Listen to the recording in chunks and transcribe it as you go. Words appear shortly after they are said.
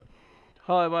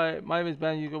Hi, my name is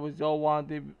Ben Yuga with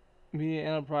Zolwan Media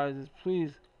Enterprises.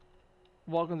 Please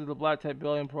welcome to the Black Tech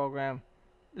Billion program.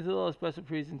 This is a little special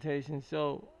presentation,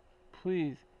 so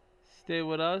please stay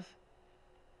with us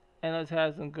and let's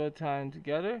have some good time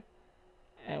together,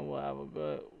 and we'll have a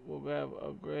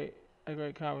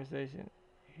great conversation.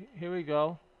 Here we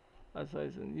go. Let's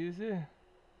play some music.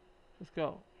 Let's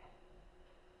go.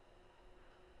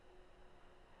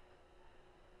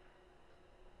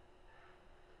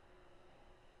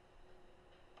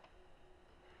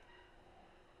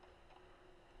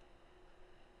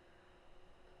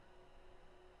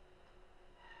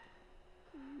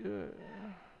 Yeah.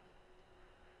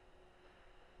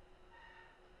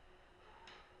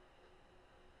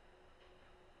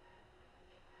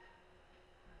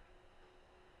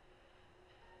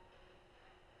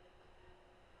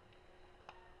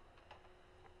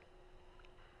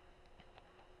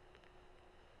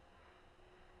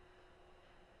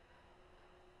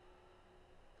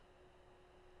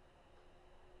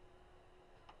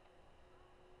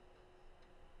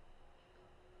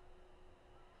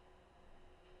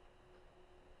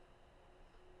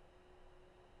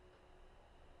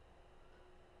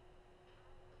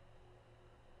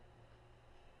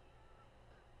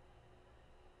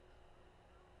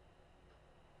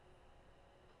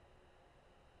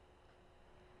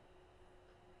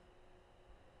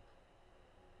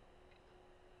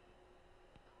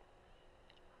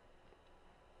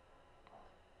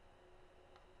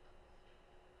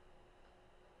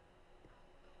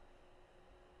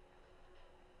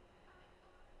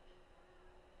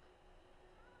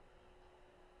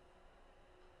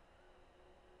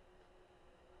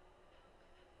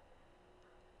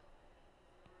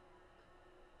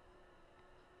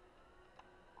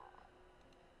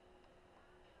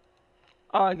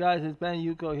 All right, guys, it's Ben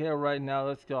Yuko here right now.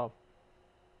 Let's go.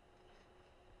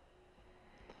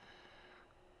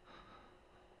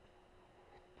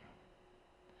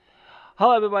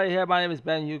 Hello, everybody. Here, my name is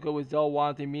Ben Yuko with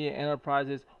Zolwan Media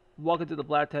Enterprises. Welcome to the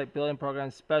Black Tech Billion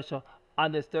Program special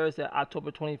on this Thursday,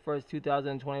 October 21st,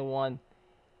 2021.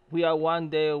 We are one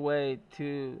day away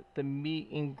to the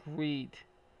meet and greet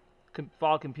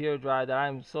fall computer drive that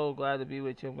I'm so glad to be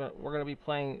with you. We're going to be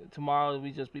playing tomorrow.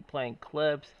 We just be playing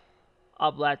clips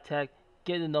of Black Tech,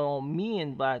 getting to know me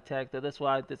in Black Tech. This is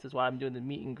why I'm doing the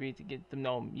meet and greet to get to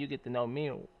know you, get to know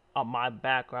me, my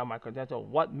background, my credential,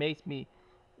 what makes me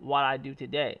what I do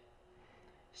today.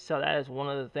 So that is one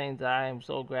of the things that I am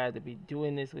so glad to be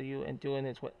doing this with you and doing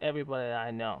this with everybody that I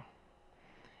know.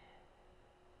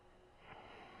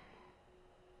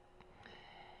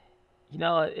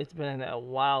 It's been a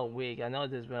wild week. I know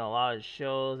there's been a lot of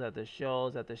shows at the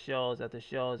shows at the shows at the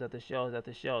shows at the shows at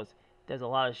the shows. There's a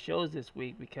lot of shows this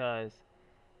week because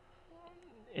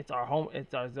it's our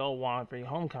Zoe Free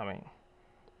homecoming.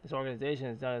 This organization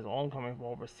has done its homecoming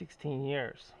for over 16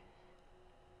 years,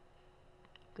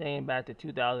 dating back to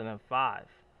 2005.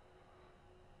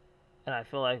 And I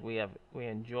feel like we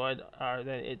enjoyed our.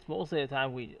 It's mostly the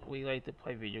time we like to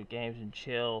play video games and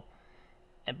chill,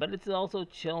 but it's also a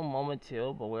chill moment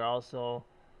too. But we're also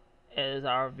it is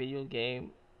our video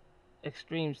game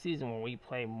extreme season where we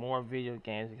play more video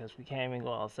games because we can't even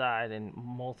go outside, and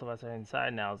most of us are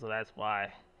inside now, so that's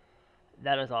why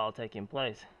that is all taking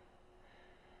place.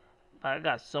 But I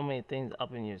got so many things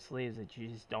up in your sleeves that you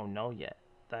just don't know yet.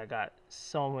 That I got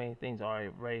so many things already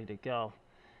ready to go.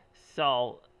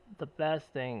 So the best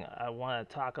thing I want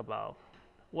to talk about,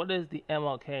 what is the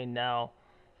MLK Now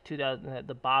 2000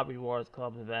 the Bob Rewards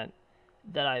Club event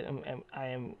that I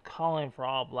am calling for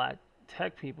all black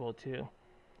tech people to,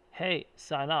 hey,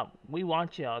 sign up. We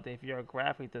want you out there if you're a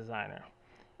graphic designer,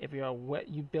 if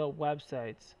you build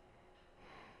websites,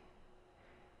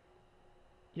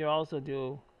 you also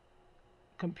do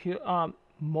compute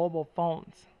mobile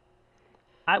phones.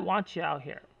 I want you out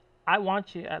here. I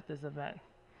want you at this event.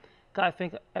 'Cause I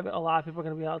think a lot of people are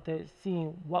going to be out there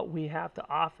seeing what we have to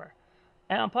offer.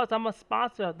 And plus, I'm a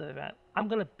sponsor of the event. I'm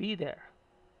going to be there.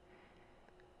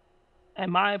 And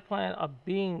my plan of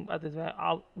being at this event,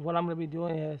 what I'm going to be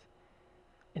doing is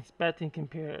inspecting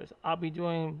computers. I'll be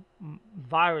doing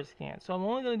virus scans. So I'm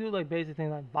only going to do like basic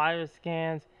things like virus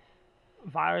scans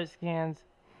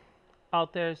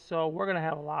out there. So we're going to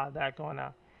have a lot of that going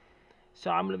on. So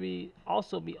I'm going to be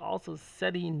also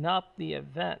setting up the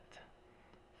event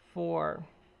for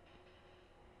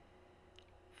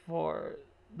for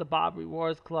the Bob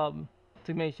Rewards Club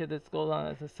to make sure this goes on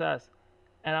a success.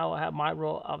 And I will have my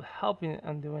role of helping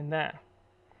and doing that.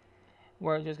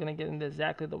 We're just gonna get into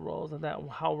exactly the roles of that,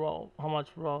 how much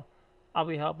role. I'll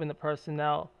be helping the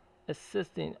personnel,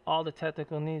 assisting all the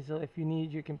technical needs. So if you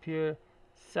need your computer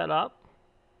set up,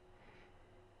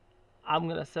 I'm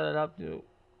gonna set it up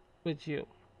with you.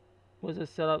 We'll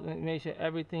just set up and make sure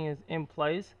everything is in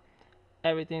place,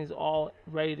 everything's all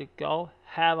ready to go.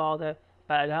 Have all that,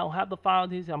 but I don't have the final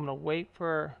details. I'm gonna wait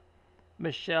for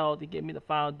Michelle to give me the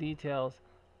final details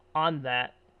on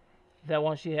that. That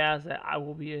once she has that, I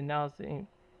will be announcing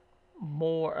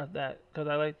more of that because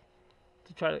I like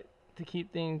to try to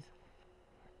keep things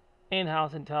in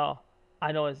house until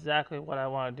I know exactly what I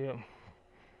want to do.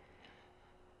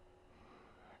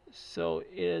 So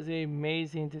it is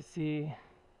amazing to see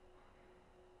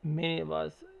many of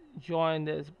us join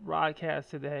this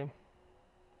broadcast today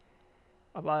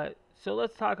about it. So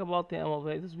let's talk about the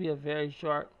MLB. This will be a very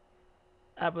short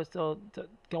episode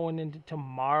going into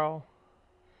tomorrow.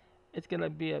 It's gonna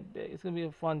be a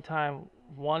fun time.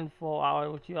 One full hour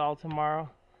with you all tomorrow.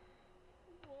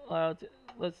 Uh,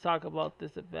 let's talk about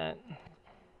this event.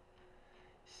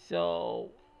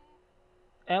 So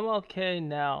MLK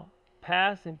now,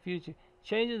 past and future,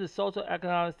 changing the social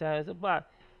economic status of black.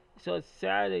 So it's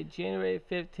Saturday, January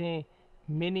 15th,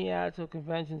 Minneapolis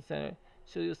Convention Center.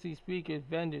 So you'll see speakers,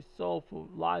 vendors, soul food,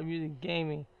 live music,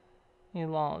 gaming,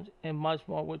 and lounge, and much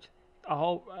more. Which I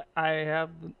hope I have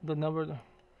the number.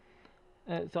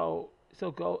 And so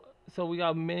go. So we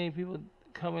got many people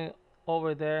coming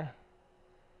over there.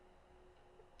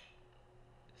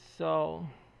 So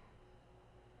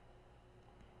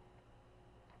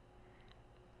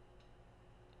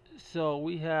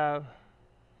we have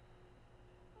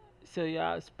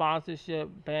sponsorship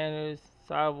banners,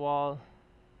 sidewall.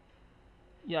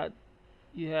 Yeah,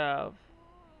 you have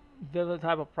different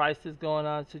type of prices going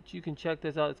on. So you can check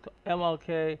this out. It's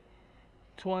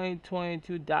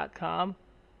MLK2022.com.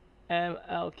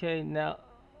 MLK now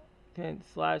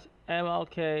slash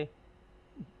MLK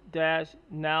dash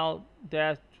now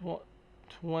dash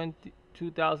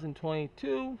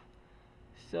 2022.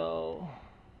 So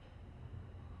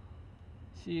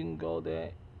you can go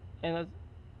there and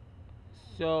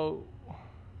so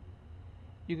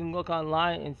you can look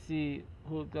online and see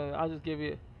who's gonna. I'll just give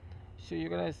you. So you're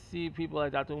gonna see people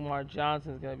like Dr. Umar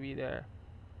Johnson's gonna be there.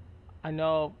 I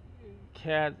know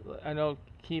I know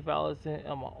Keith Ellison,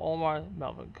 Elma Omar,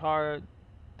 Melvin Carter,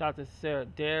 Dr. Sarah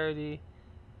Darity.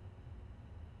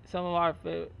 Some of our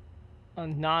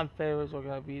non-favorites are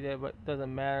gonna be there, but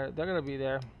doesn't matter. They're gonna be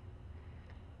there.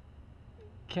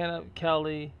 Kenneth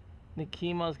Kelly,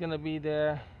 Nikima's gonna be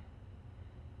there.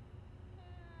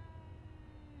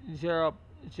 Gerald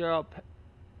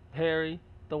Perry,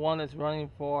 the one that's running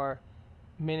for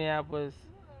Minneapolis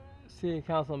City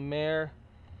Council Mayor.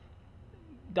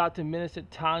 Dr. Minister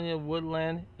Tanya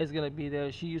Woodland is going to be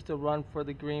there. She used to run for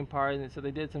the Green Party, and so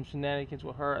they did some shenanigans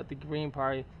with her at the Green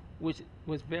Party, which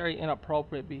was very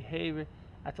inappropriate behavior.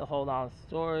 That's a whole long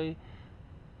story.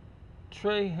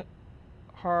 Trey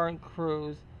Hearn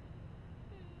Cruz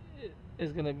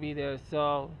is going to be there.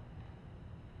 So,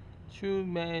 True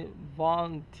May,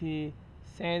 Vaughn T,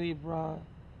 Sandy Brown,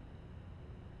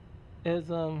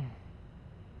 Ism,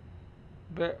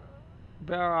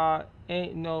 Barra,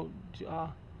 Ain't No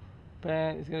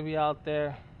Band is going to be out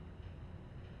there.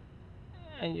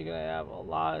 And you're going to have a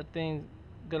lot of things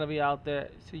going to be out there.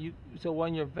 So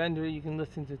when you're a vendor, you can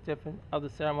listen to different other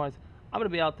ceremonies. I'm going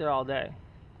to be out there all day.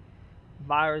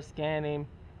 Virus scanning,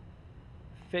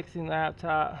 fixing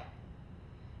laptop,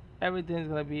 everything's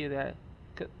going to be there.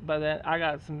 But then I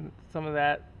got some of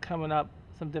that coming up,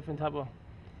 some different type of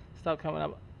stuff coming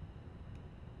up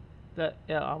that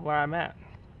where I'm at.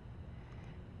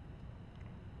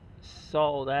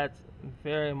 So that's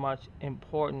very much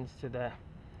importance to that.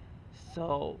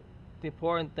 So the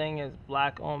important thing is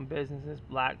black owned businesses,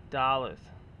 black dollars.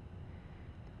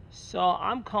 So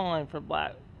I'm calling for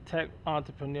black tech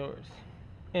entrepreneurs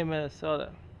in Minnesota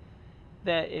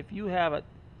that if you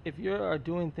are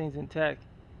doing things in tech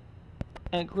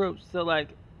and groups, so like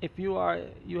if you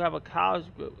have a college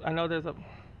group, I know there's a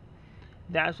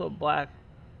National Black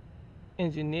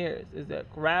Engineers, is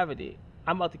that Gravity.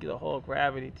 I'm about to get a whole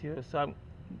Gravity too, so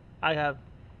I have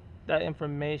that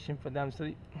information for them.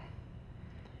 So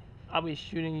I'll be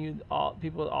shooting you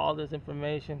all this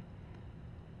information.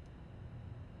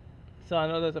 So I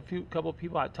know there's a couple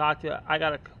people I talked to. I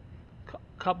got a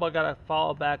couple I gotta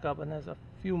follow back up, and there's a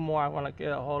few more I want to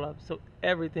get a hold of. So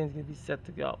everything's gonna be set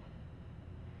to go.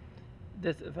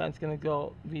 This event's gonna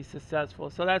be successful.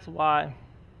 So that's why.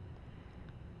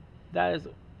 That is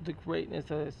the greatness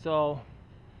of it. So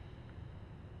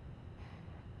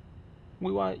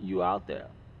we want you out there.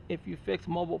 If you fix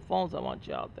mobile phones, I want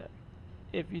you out there.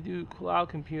 If you do cloud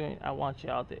computing, I want you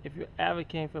out there. If you're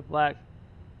advocating for black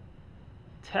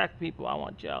tech people, I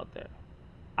want you out there.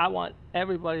 I want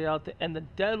everybody out there. And the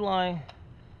deadline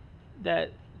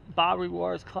that Bob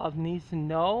Rewards Club needs to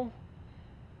know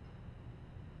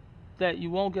that you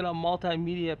won't get a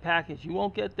multimedia package. You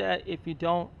won't get that if you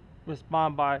don't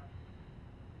respond by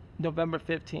November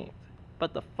 15th.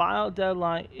 But the final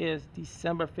deadline is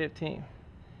December 15th.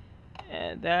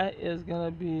 And that is going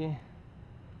to be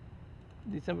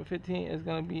December 15th is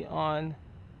going to be on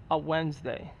a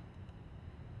Wednesday.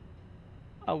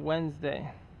 A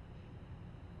Wednesday.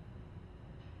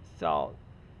 So,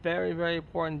 very, very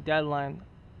important deadline.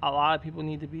 A lot of people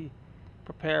need to be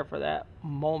prepared for that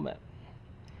moment.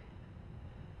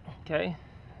 Okay?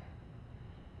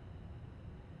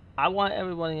 I want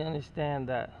everybody to understand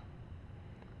that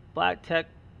black tech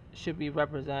should be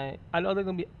represented. I know there are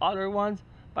going to be other ones,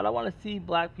 but I want to see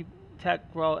black people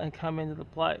tech grow and come into the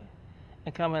play.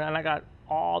 And come in, and I got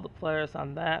all the players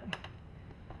on that.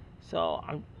 So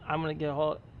I'm going to get a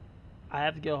hold. I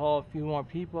have to get a hold of a few more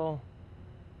people.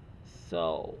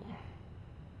 So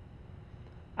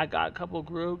I got a couple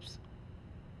groups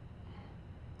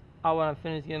I want to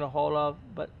finish getting a hold of,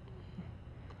 but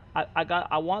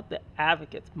I want the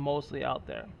advocates mostly out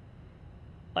there.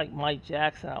 Like Mike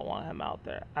Jackson, I want him out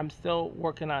there. I'm still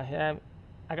working on him.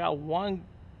 I got one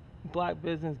black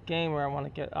business gamer I want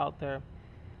to get out there,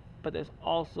 but there's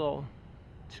also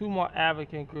two more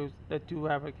advocate groups that do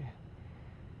advocate.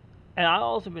 And I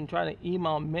also been trying to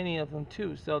email many of them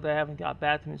too, so they haven't got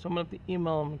back to me. So I'm gonna have to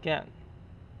email them again.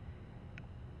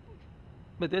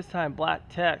 But this time, Black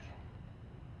Tech.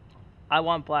 I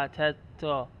want Black Tech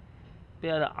to be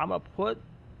able to. I'm gonna put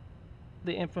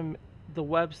the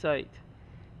website,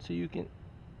 so you can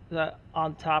that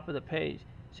on top of the page,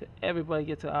 so everybody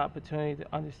gets an opportunity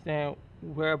to understand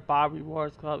where Bob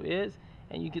Rewards Club is,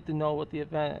 and you get to know what the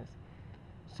event is.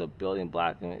 So building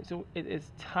black, so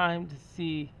it's time to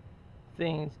see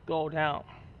things go down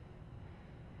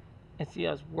and see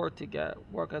us work together,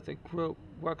 work as a group,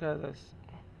 work as a,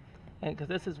 and because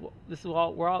this is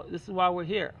why we're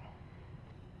here.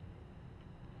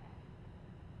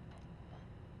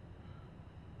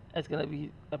 It's gonna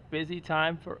be a busy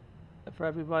time for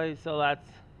everybody, so that's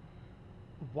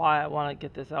why I want to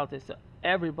get this out there. So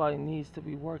everybody needs to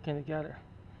be working together.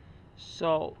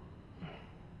 So,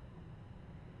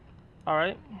 all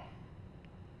right.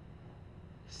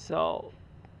 So,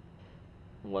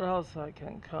 what else I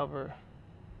can cover?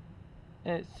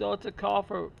 And so it's a call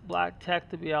for black tech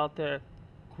to be out there,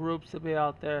 groups to be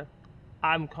out there.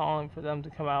 I'm calling for them to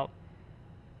come out.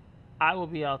 I will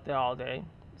be out there all day.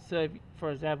 So, if,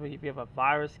 for example, if you have a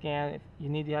virus scan, if you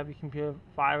need to have your computer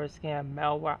virus scan,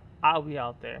 malware, I'll be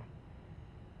out there.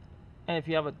 And if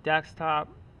you have a desktop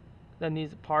that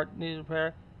needs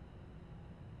repair,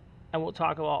 and we'll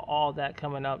talk about all that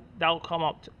coming up. That'll come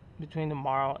up between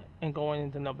tomorrow and going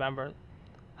into November.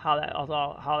 How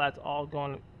that's all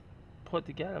going to put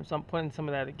together. So I'm putting some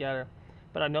of that together.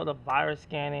 But I know the virus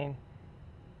scanning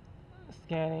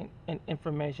and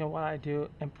information, what I do,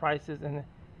 and prices, and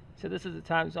so this is the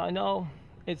time. So I know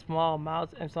it's small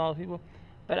amounts and small people,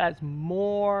 but as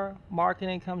more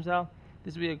marketing comes out,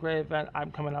 this will be a great event.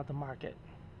 I'm coming out to market.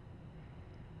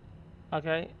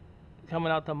 Okay,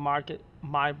 coming out to market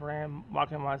my brand,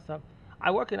 marketing my stuff. I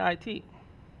work in IT.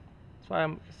 That's why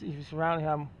I'm surrounding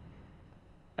him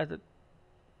as a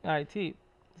IT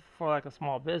for like a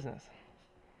small business.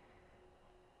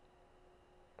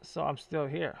 So I'm still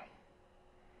here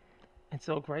and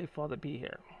so grateful to be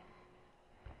here.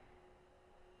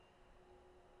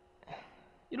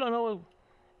 You don't know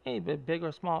any bit big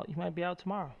or small. You might be out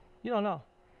tomorrow. You don't know.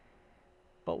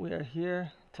 But we are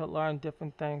here to learn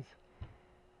different things.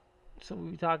 So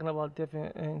we'll be talking about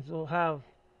different things. We'll have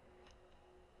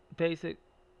basic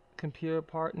computer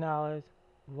part knowledge.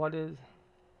 What is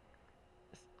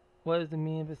the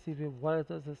meaning of a CPU? What is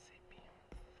a CPU?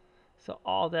 So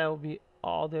all that will be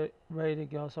all there ready to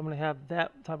go. So I'm going to have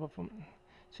that type of.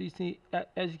 So you see,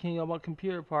 educating you about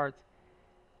computer parts.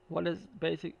 What is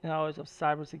basic knowledge of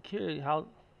cybersecurity? How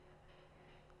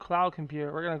cloud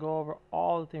computer? We're going to go over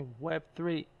all the things.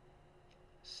 Web3.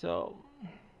 So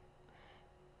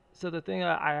the thing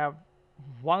I have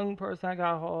one person I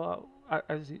got a hold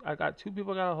of. I got two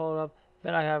people I got a hold of.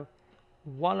 Then I have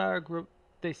one other group.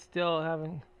 They still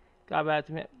haven't got back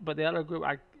to me. But the other group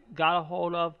I got a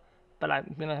hold of, but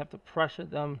I'm gonna have to pressure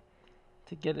them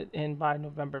to get it in by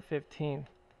November 15th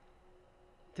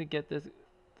to get this,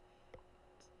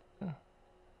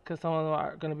 because some of them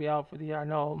are gonna be out for the year. I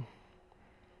know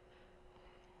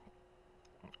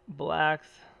blacks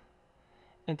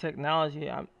in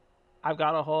technology. I've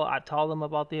got a hold. I told them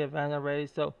about the event already,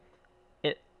 so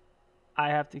I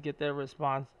have to get their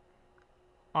response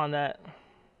on that.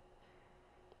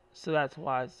 So that's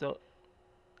why. So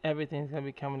everything's gonna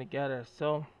be coming together.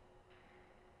 So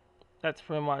that's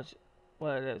pretty much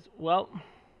what it is. Well,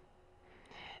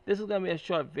 this is gonna be a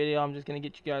short video. I'm just gonna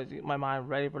get you guys my mind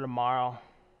ready for tomorrow.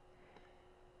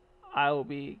 I will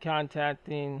be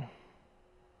contacting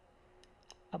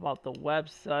about the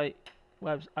website.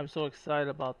 I'm so excited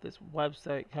about this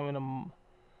website coming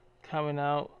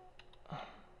out.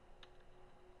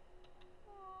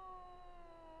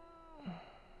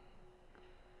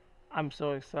 I'm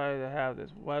so excited to have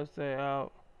this website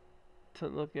out to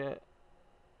look at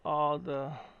all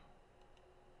the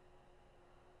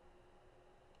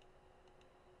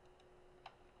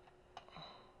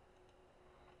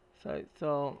sites.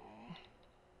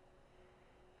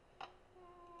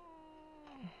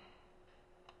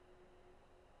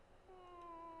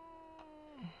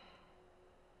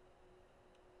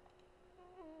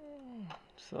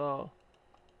 So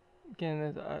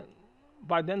again,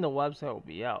 by then the website will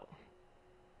be out.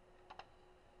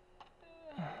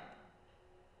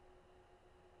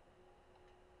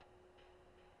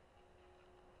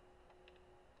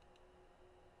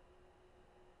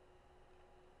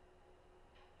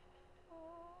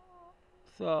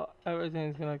 So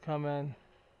everything's gonna come in,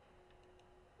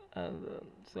 and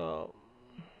so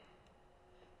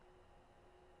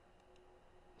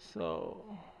so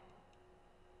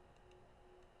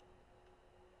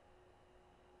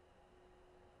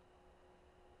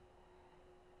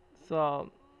so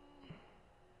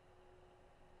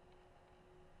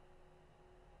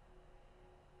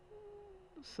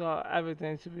so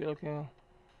everything should be okay.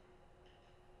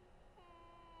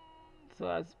 So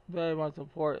that's very much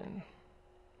important.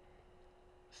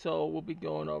 So we'll be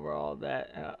going over all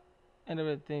that, and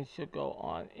everything should go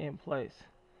on in place.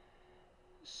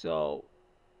 So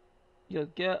you'll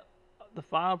get the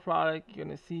final product. You're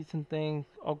gonna see some things.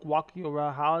 I'll walk you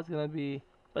around how it's gonna be.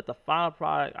 But the final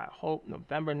product, I hope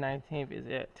November 19th is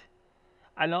it.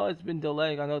 I know it's been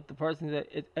delayed. I know the person that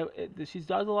she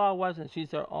does a lot of webs and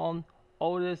she's her own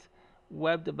oldest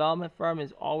web development firm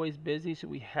is always busy. So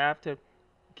we have to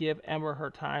give Ember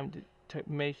her time to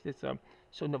make this up.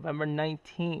 So November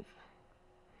 19th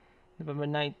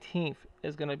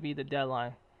is gonna be the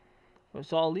deadline.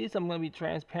 So at least I'm gonna be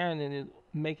transparent in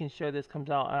making sure this comes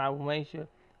out, and I will make sure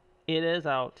it is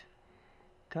out.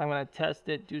 Cause I'm gonna test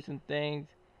it, do some things,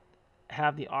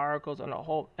 have the articles on the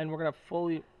whole, and we're gonna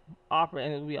fully operate,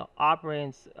 and it'll be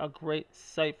operating a great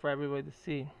site for everybody to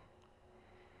see.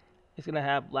 It's gonna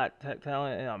have black tech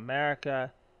talent in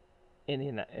America,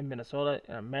 in Minnesota,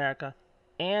 in America,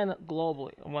 and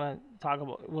globally. I want to talk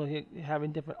about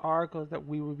having different articles that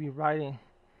we will be writing,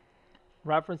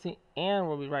 referencing, and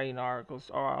we'll be writing articles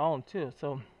of our own too.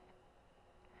 So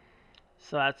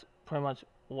that's pretty much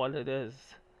what it is.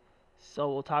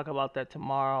 So we'll talk about that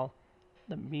tomorrow.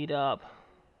 The meetup.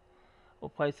 We'll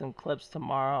play some clips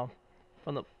tomorrow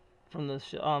from the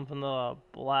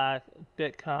Black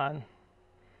BitCon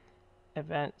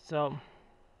event. So,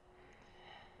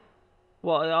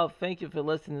 well, y'all, thank you for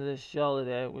listening to this show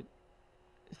today.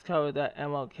 It's covered that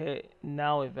MLK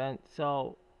Now event.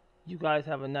 So, you guys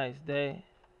have a nice day,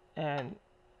 and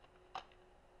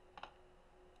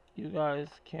you guys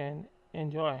can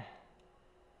enjoy.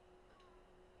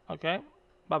 Okay?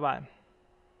 Bye bye.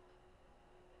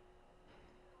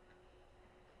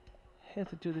 Here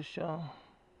to do the show.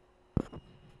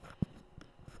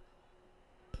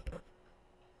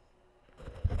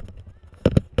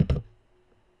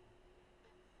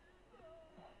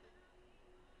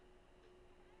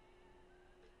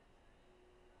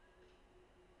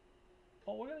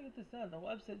 Oh, we're gonna get this done. The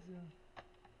website's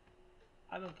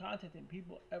I've been contacting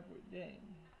people every day.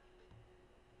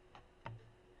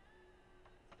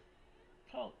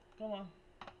 Come on.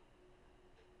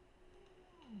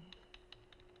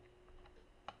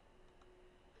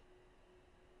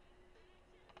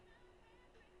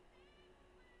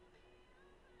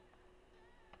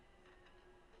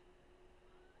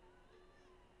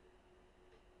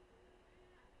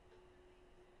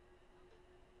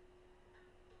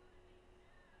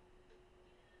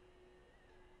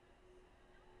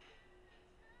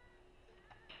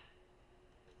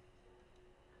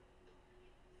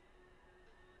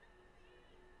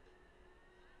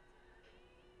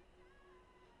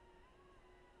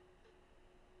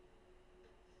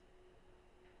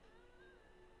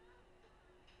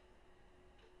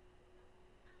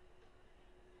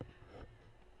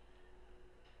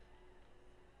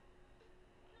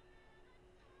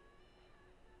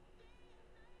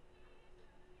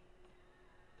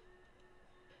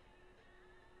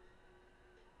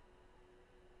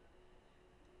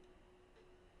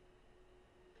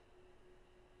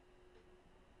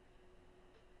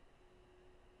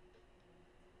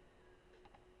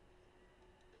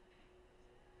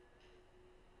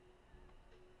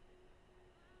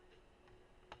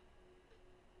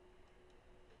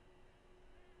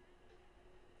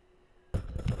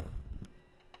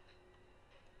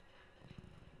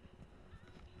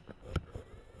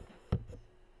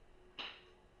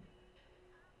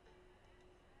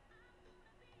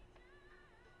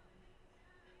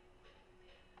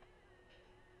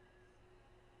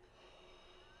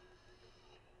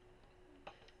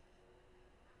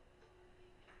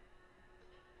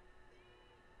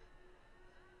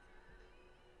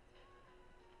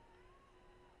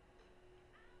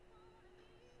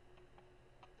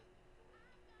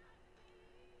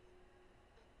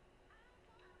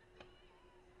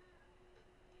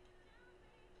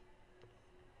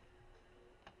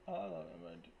 Hold on a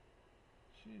minute.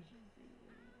 She's